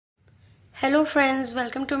Hello friends,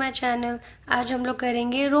 welcome to my channel. आज हम लोग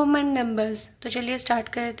करेंगे रोमन नंबर्स। तो चलिए स्टार्ट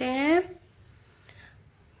करते हैं।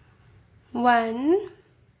 1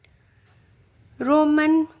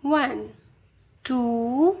 Roman 1,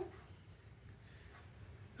 2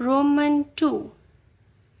 Roman 2,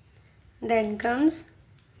 then comes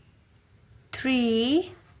 3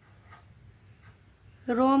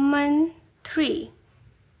 Roman 3,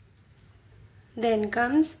 then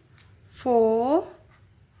comes 4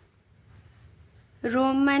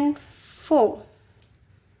 Roman 4,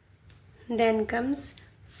 then comes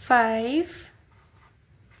 5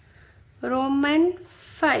 Roman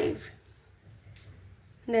 5,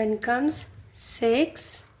 then comes 6,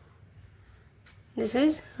 this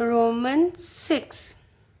is Roman 6,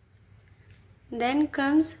 then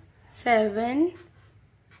comes 7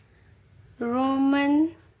 Roman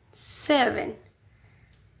 7,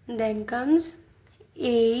 then comes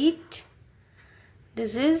 8,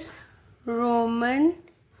 this is Roman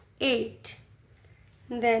 8,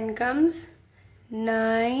 then comes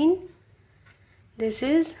 9, this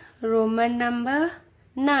is Roman number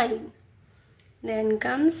 9, then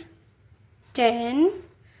comes 10,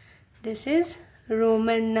 this is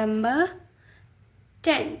Roman number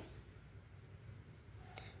 10,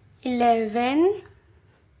 11,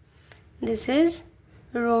 this is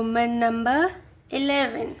Roman number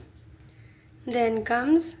 11, then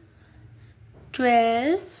comes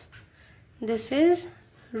 12, this is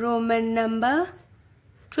Roman number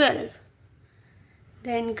 12,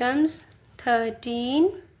 then comes 13,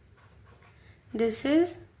 this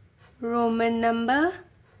is Roman number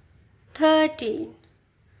 13.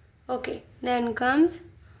 Okay, then comes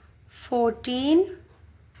 14,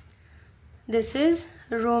 this is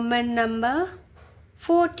Roman number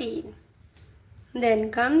 14, then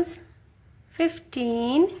comes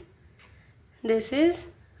 15, this is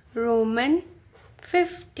Roman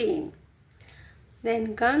 15,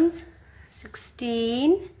 then comes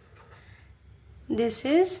 16, this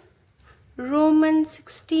is Roman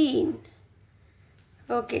 16.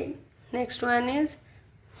 Okay, next one is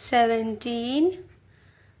 17,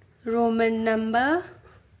 Roman number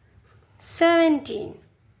 17,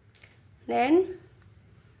 then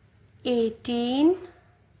 18,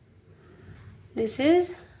 this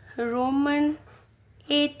is Roman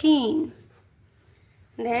 18,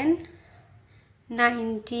 then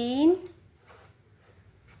 19,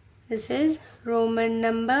 this is Roman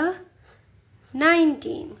number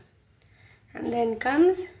 19, and then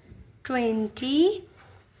comes 20,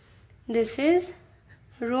 this is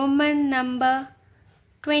Roman number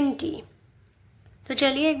 20. तो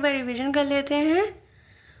चलिए एक बार revision कर लेते हैं।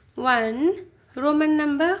 1 Roman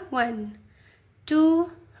number 1, 2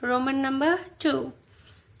 Roman number 2,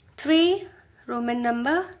 3 Roman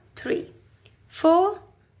number 3, 4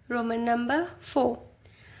 Roman number 4,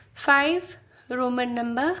 5 Roman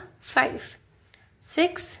number 5,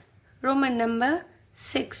 6 Roman number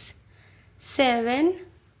 6, 7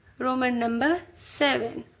 Roman number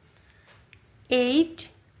 7, 8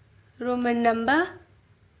 Roman number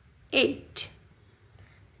 8,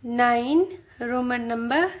 9 Roman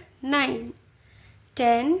number 9,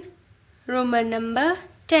 10 Roman number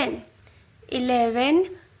 10, 11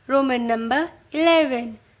 Roman number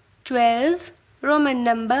 11, 12 Roman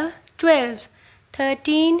number 12,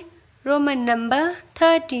 13 Roman number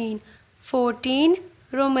 13, 14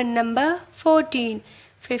 Roman number 14,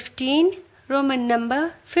 15 Roman number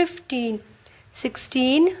 15,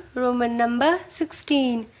 16 Roman number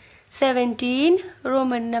 16, 17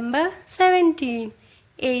 Roman number 17,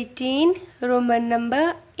 18 Roman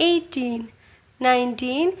number 18,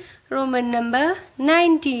 19 Roman number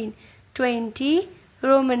 19, 20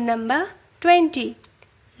 Roman number 20.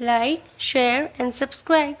 Like, share and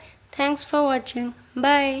subscribe. Thanks for watching.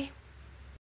 Bye.